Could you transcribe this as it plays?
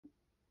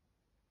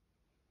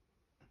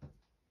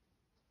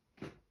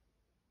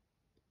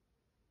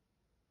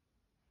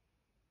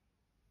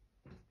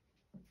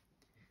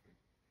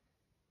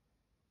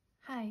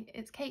Hi,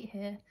 it's Kate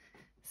here.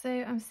 So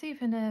I'm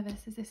super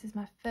nervous as this is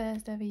my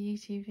first ever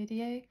YouTube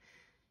video,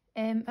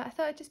 but I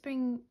thought I'd just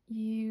bring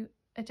you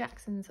a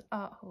Jackson's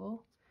art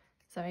haul.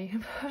 Sorry, you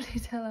can probably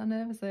tell how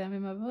nervous I am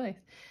in my voice.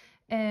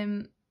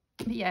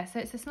 But yeah, so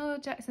it's a small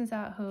Jackson's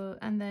art haul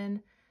and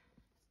then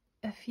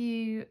a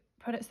few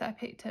products that I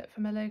picked up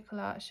from a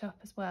local art shop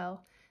as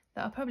well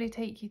that I'll probably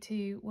take you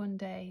to one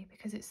day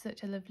because it's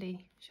such a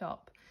lovely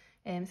shop.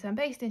 So I'm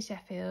based in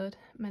Sheffield,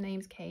 my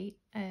name's Kate,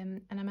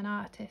 and I'm an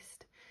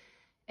artist.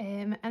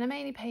 And I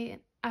mainly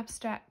paint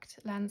abstract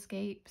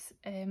landscapes,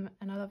 and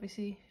I'll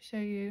obviously show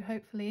you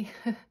hopefully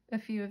a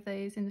few of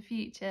those in the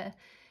future.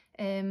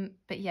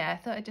 But yeah, I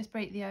thought I'd just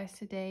break the ice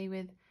today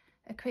with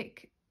a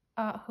quick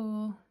art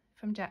haul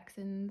from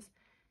Jackson's.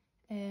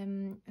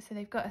 So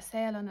they've got a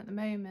sale on at the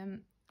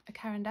moment, a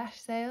Caran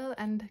sale,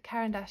 and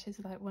Caran is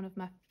like one of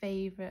my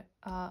favourite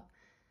art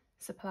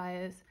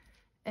suppliers,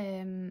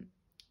 and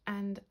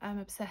I'm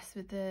obsessed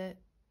with the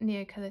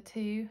Neocolor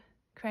 2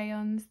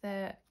 crayons.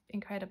 They're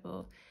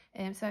incredible.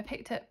 So I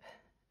picked up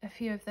a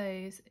few of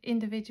those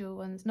individual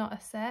ones, not a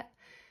set,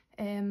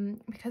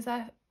 because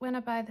when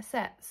I buy the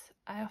sets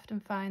I often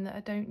find that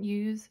I don't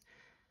use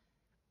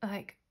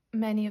like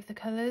many of the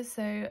colours.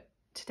 So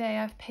today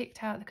I've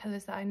picked out the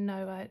colours that I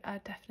know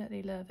I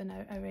definitely love and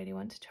I really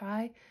want to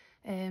try.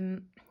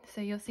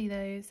 So you'll see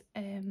those,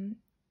 and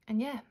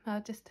yeah,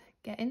 I'll just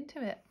get into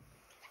it.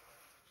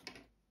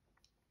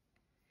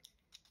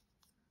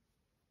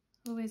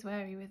 Always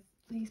wary with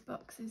these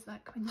boxes,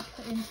 like when you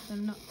put into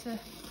them, not to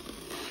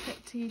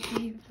get too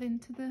deep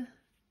into the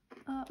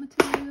art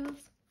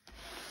materials.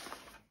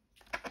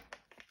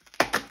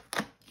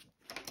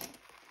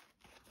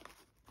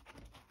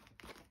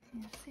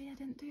 Yeah, see, I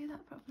didn't do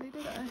that properly,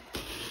 did I?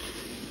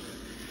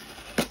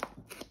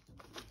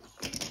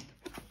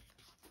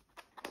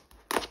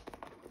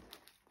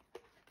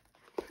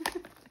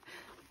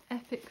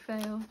 Epic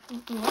fail.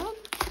 One,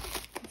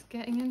 it's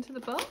getting into the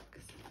box.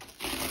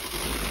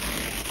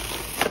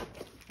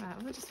 Right,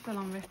 we'll just full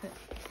on rip it.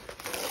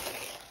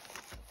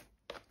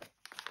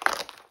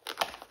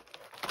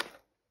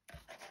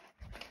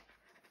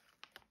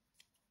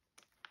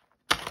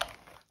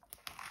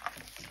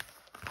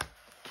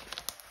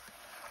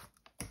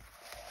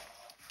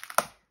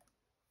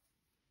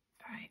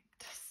 Right,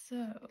 so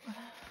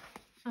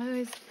I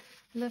always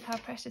love how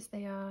precious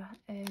they are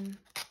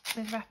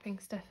with wrapping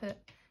stuff at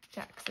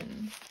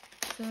Jackson's.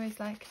 It's always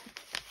like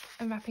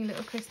I'm wrapping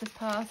little Christmas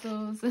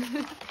parcels.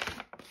 Yeah,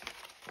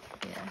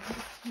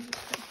 it's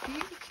quite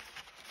cute.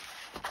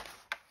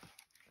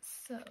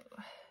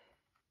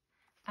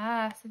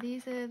 So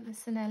these are the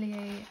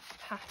Sennelier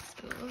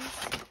Pastels.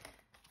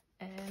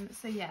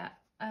 So yeah,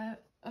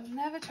 I've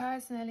never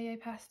tried Sennelier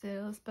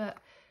Pastels, but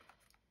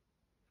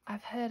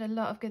I've heard a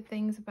lot of good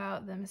things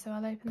about them, so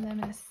I'll open them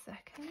in a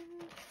second.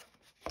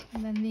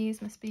 And then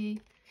these must be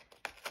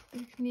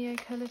the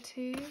Neocolor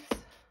 2s.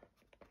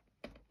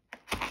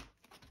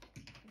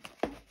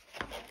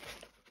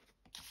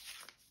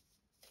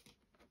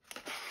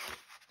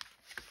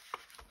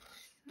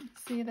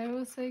 See, they're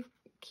also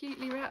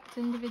cutely wrapped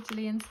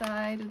individually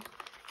inside with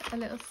a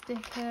little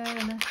sticker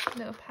and a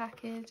little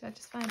package. I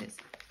just find it's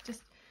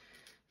just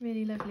a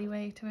really lovely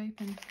way to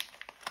open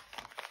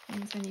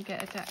things when you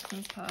get a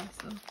Jackson's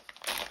parcel.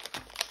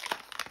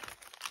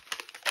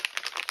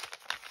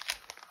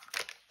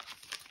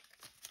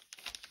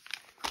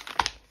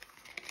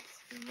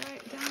 So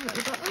right down at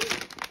the bottom.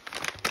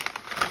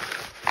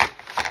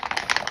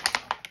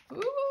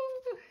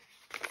 Ooh,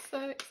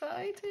 so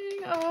exciting.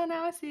 Oh,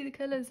 now I see the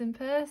colours in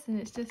person.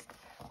 It's just,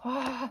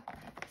 oh,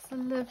 it's a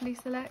lovely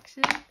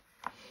selection.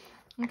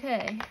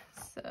 Okay,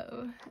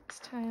 so let's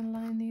try and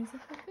line these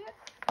up a bit.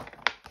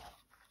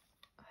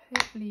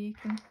 Hopefully you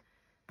can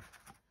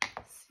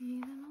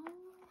see them all.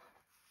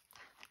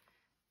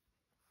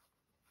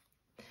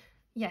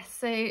 Yes,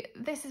 so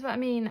this is what I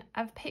mean.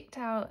 I've picked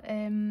out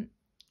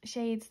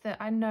shades that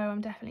I know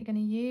I'm definitely going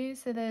to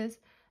use. So there's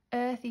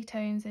earthy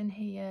tones in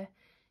here,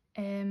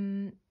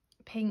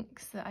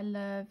 pinks that I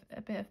love,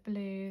 a bit of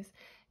blues,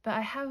 but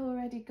I have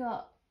already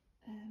got,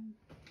 if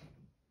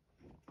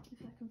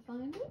I can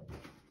find it.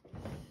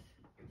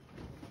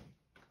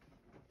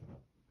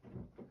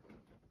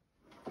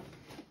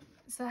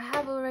 So I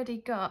have already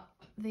got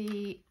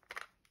the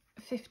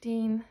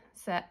 15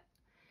 set,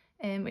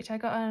 which I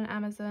got on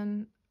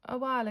Amazon a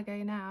while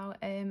ago now,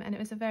 and it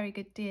was a very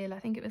good deal. I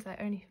think it was like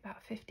only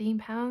about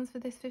 £15 for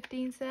this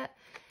 15 set,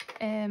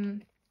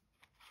 and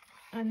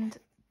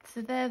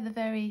so they're the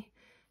very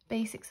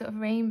basic sort of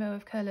rainbow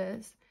of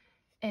colours,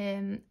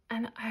 and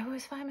I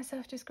always find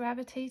myself just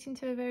gravitating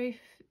to a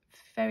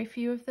very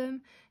few of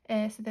them.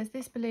 So there's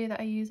this blue that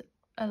I use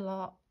a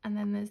lot, and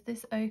then there's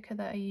this ochre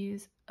that I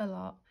use a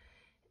lot.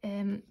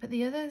 But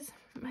the others,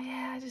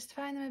 yeah, I just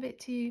find them a bit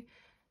too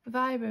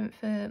vibrant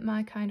for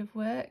my kind of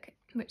work,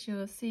 which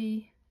you'll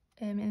see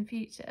in the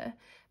future.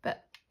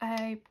 But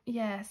I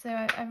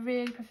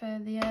really prefer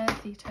the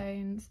earthy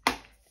tones.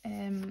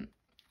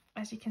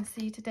 As you can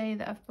see today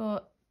that I've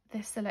bought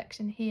this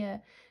selection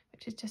here,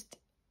 which is just,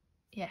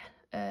 yeah,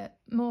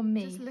 more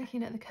me. Just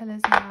looking at the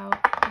colours now,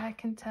 I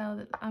can tell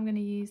that I'm going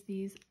to use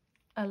these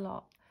a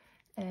lot.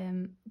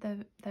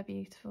 They're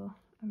beautiful.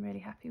 I'm really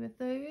happy with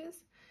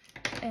those.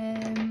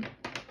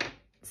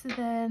 So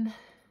then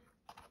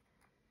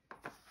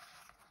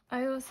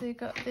I also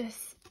got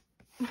this,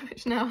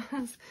 which now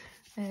has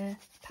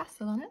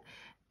Pastel on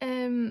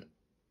it.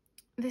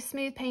 This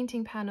smooth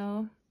painting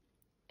panel.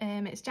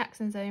 It's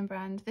Jackson's own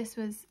brand. This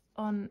was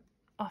on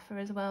offer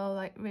as well,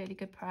 like really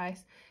good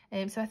price.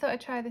 So I thought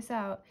I'd try this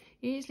out.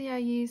 Usually I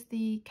use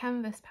the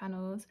canvas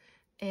panels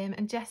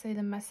and gesso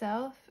them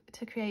myself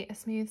to create a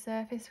smooth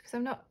surface, because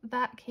I'm not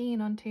that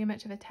keen on too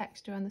much of a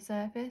texture on the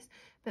surface.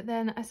 But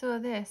then I saw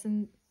this,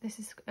 and this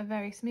is a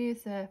very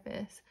smooth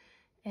surface.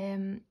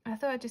 I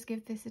thought I'd just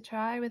give this a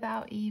try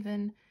without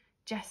even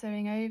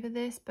gessoing over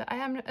this, but I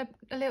am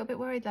a little bit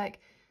worried, like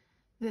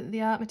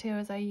the art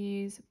materials I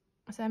use.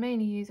 So I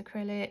mainly use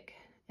acrylic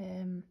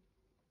and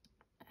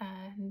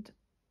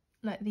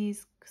like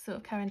these sort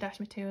of Caran dash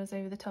materials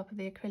over the top of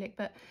the acrylic,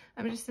 but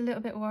I'm just a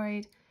little bit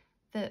worried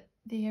that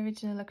the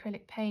original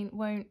acrylic paint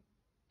won't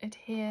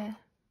adhere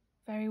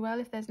very well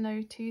if there's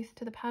no tooth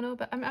to the panel,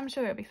 but I'm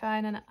sure it'll be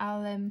fine, and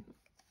I'll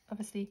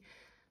obviously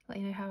let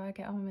you know how I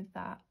get on with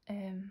that.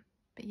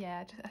 But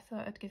yeah, I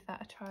thought I'd give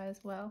that a try as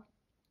well.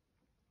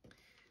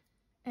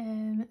 So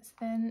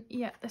then,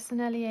 yeah, the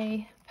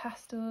Sennelier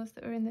pastels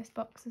that were in this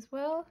box as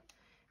well.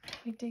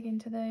 We dig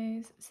into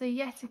those. So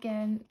yet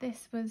again,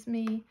 this was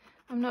me.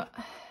 I'm not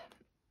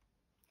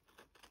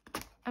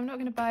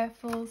going to buy a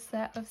full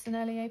set of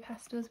Sennelier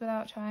pastels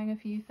without trying a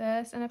few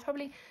first, and I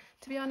probably,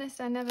 to be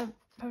honest, I never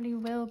probably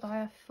will buy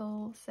a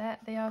full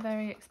set. They are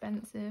very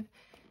expensive,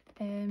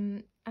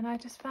 and I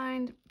just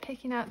find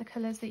picking out the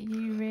colours that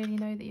you really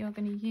know that you're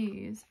going to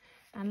use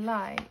and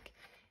like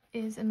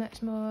is a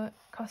much more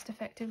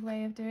cost-effective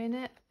way of doing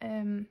it.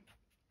 And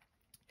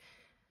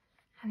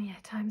yeah,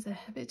 times are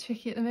a bit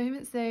tricky at the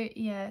moment, so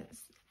yeah,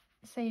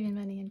 saving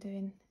money and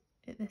doing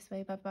it this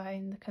way by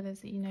buying the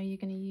colours that you know you're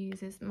going to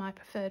use is my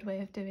preferred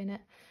way of doing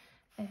it.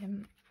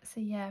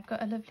 So yeah, I've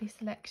got a lovely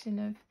selection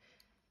of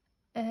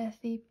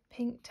earthy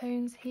pink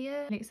tones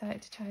here. I'm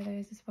excited to try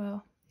those as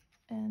well,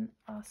 and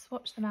I'll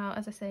swatch them out,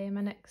 as I say, in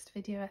my next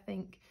video, I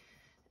think.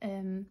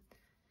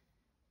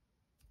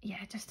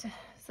 Yeah, just to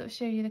sort of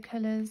show you the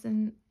colours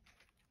and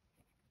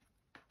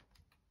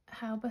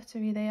how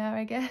buttery they are,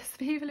 I guess.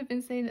 People have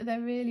been saying that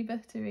they're really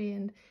buttery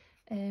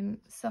and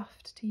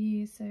soft to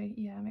use, so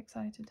yeah, I'm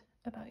excited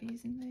about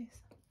using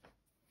those.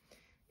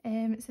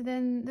 So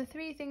then the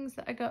three things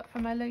that I got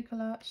from my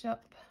local art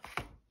shop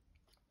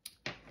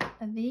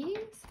are these.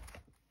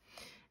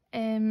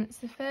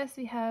 So first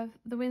we have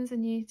the Windsor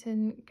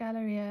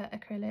Galeria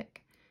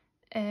acrylic,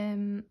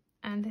 and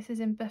this is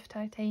in buff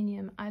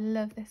titanium. I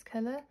love this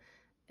colour.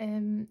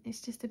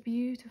 It's just a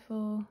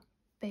beautiful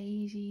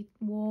beigey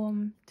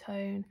warm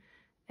tone,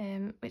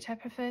 which I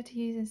prefer to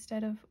use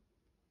instead of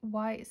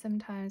white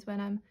sometimes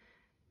when I'm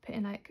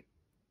putting like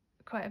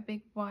quite a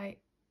big white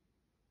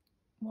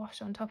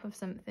wash on top of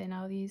something.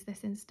 I'll use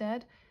this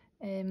instead,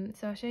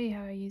 so I'll show you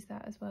how I use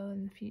that as well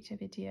in the future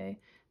video.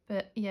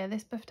 But yeah,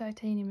 this buff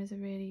titanium is a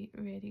really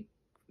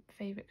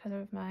favourite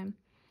colour of mine,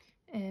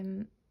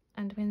 and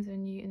Winsor &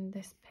 Newton,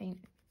 this paint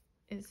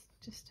is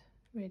just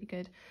really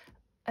good.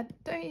 I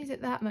don't use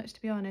it that much,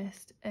 to be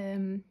honest,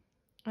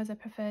 as I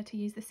prefer to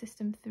use the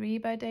System 3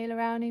 by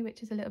Galeria,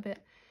 which is a little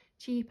bit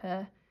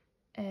cheaper,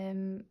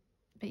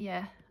 but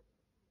yeah,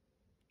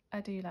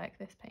 I do like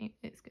this paint,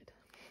 it's good.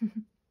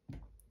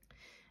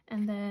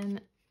 And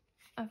then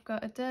I've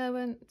got a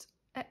Derwent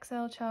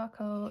XL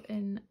charcoal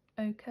in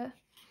ochre.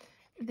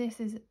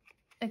 This is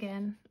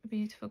again a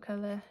beautiful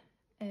colour.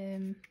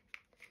 Show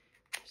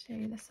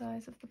you the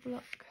size of the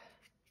block.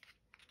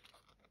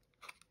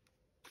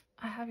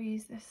 I have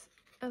used this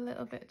a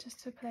little bit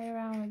just to play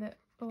around with it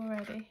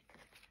already,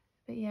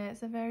 but yeah,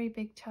 it's a very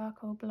big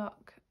charcoal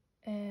block,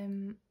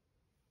 and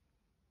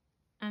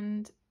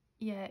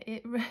yeah,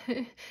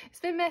 it's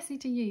been messy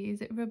to use.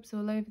 It rubs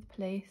all over the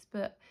place,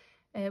 but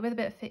with a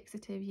bit of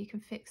fixative you can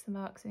fix the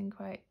marks in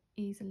quite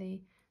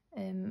easily.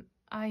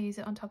 I use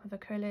it on top of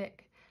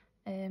acrylic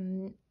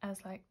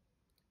as like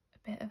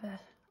a bit of a,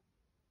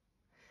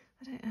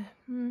 I don't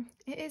know,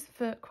 it is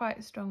for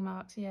quite strong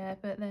marks, yeah,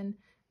 but then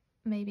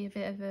maybe a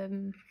bit of a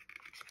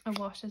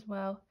wash as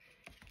well,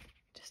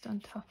 just on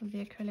top of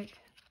the acrylic.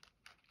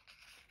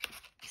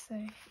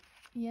 So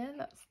yeah,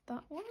 that's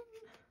that one.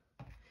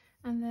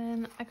 And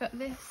then I got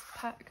this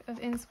pack of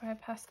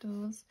inscribed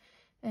pastels.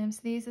 So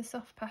these are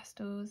soft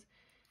pastels.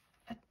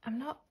 I'm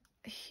not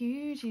a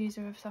huge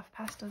user of soft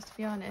pastels, to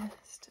be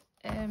honest,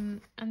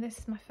 and this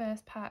is my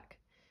first pack,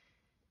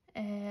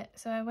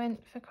 so I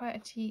went for quite a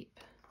cheap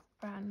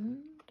brand.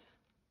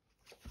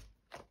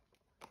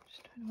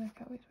 Just trying to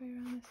work out which way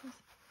around this is.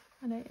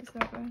 I know it's the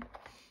right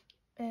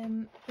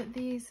one. But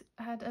these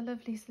had a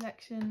lovely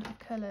selection of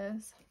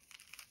colours.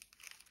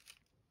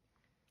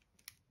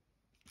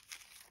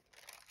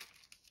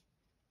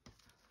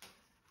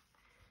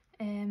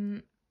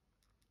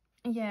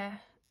 Yeah,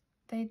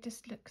 they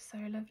just look so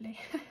lovely.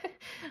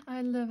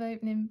 I love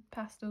opening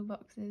pastel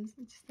boxes.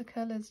 It's just the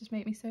colours just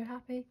make me so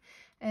happy.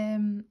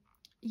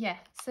 yeah,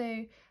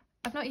 so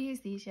I've not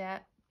used these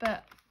yet,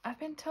 but I've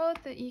been told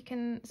that you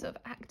can sort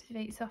of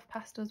activate soft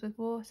pastels with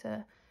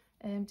water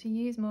to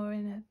use more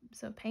in a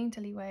sort of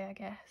painterly way, I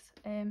guess.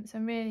 So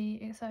I'm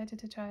really excited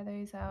to try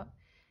those out.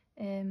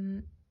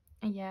 And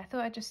yeah, I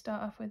thought I'd just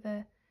start off with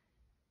a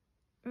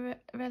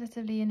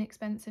relatively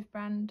inexpensive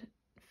brand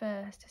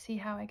first to see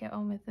how I get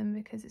on with them,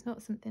 because it's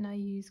not something I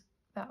use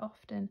that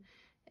often.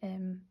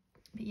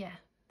 But yeah,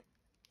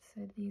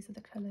 so these are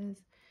the colours,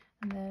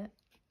 and they're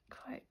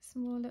quite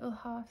small little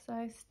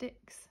half-size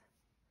sticks.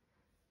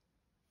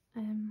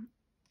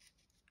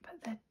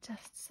 But they're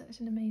just such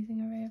an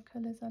amazing array of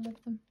colours, I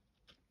love them.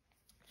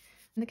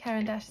 And the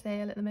Caran Dash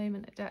sale at the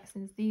moment at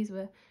Jackson's, these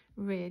were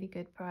really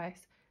good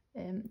price.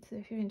 So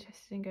if you're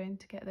interested in going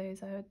to get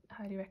those, I would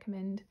highly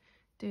recommend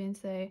doing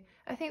so.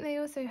 I think they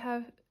also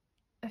have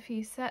a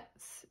few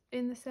sets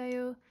in the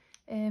sale,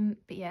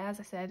 but yeah, as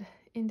I said,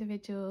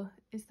 individual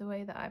is the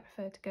way that I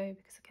prefer to go,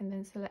 because I can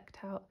then select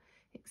out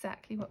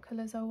exactly what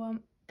colours I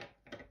want.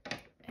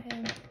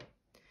 And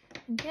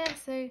yeah,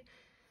 so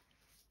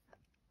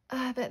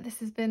I bet this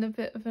has been a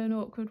bit of an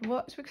awkward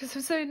watch because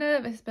I'm so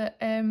nervous, but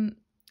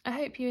I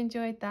hope you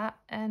enjoyed that,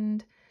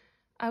 and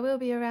I will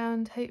be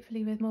around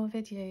hopefully with more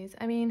videos.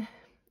 I mean,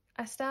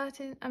 I'm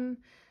starting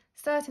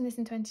this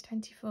in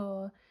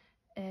 2024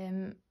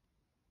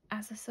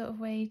 as a sort of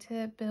way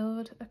to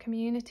build a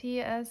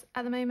community, as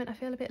at the moment I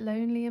feel a bit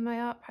lonely in my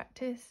art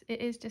practice.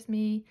 It is just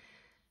me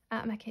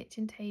at my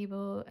kitchen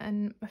table,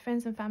 and my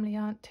friends and family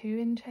aren't too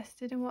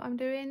interested in what I'm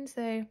doing,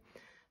 so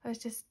I was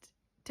just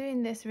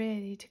doing this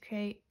really to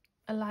create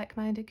a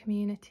like-minded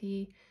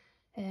community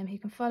who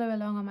can follow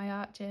along on my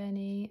art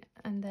journey,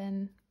 and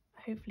then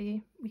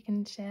hopefully we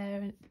can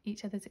share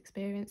each other's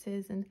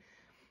experiences, and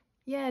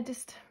yeah,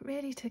 just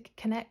really to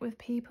connect with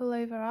people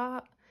over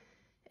art.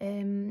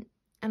 And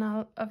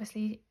I'll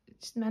obviously,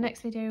 my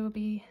next video will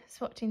be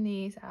swatching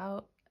these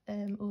out,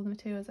 all the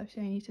materials I've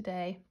shown you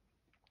today,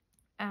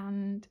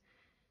 and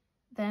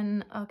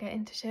then I'll get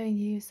into showing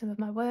you some of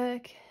my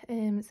work,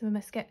 some of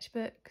my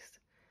sketchbooks,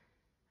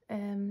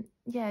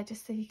 yeah,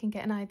 just so you can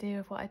get an idea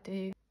of what I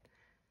do.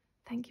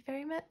 Thank you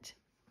very much.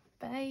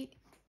 Bye.